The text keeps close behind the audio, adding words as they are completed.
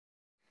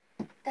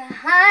The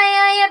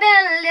higher you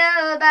build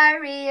your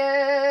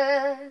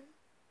barrier,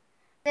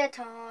 the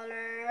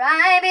taller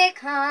I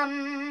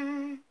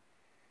become.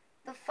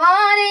 The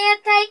farther you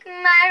take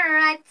my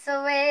rights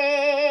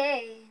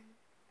away,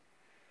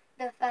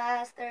 the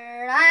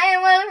faster I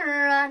will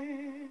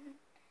run.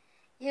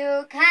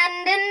 You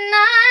can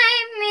deny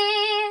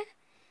me,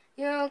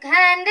 you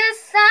can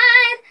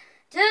decide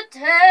to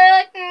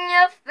turn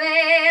your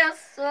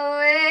face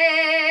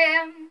away.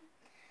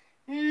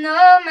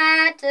 No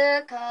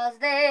matter, 'cause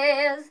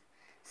there's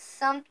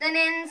something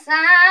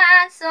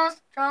inside so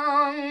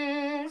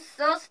strong,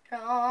 so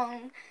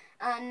strong.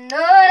 I know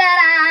that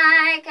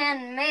I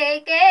can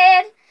make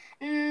it,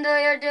 though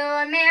you're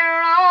doing me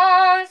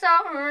wrong,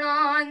 so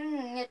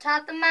wrong. You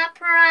thought that my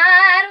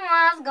pride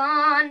was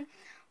gone.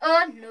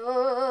 Oh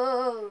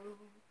no,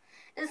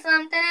 there's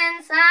something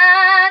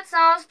inside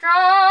so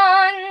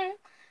strong.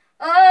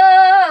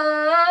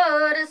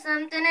 Oh, there's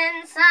something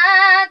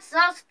inside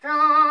so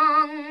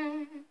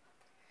strong.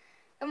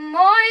 The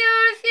more you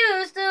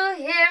refuse to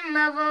hear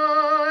my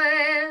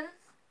voice,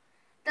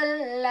 the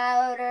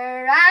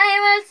louder I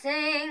will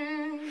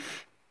sing.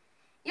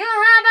 You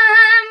hide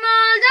behind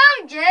walls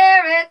of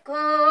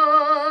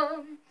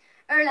Jericho,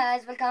 our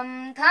lies will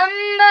come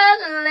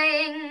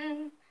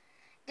tumbling.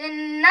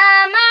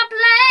 Deny my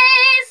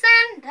place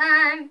and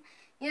time,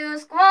 you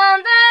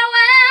squander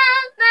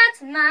wealth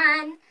that's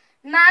mine.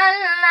 My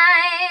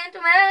light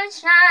will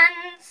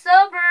shine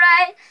so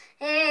bright,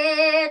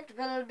 it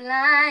will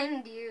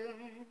blind you.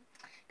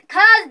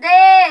 Because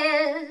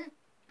there's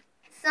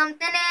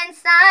something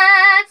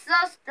inside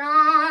so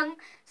strong,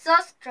 so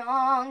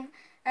strong.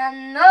 I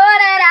know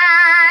that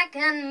I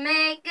can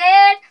make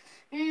it,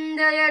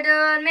 though you're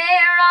doing me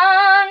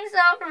wrong,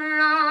 so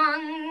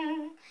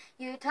wrong.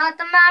 You thought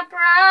that my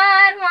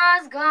pride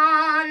was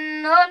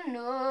gone. Oh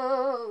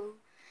no,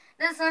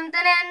 there's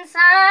something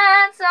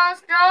inside so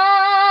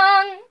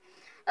strong.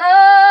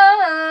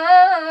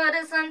 Oh,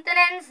 there's something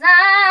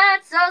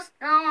inside so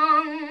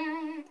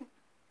strong.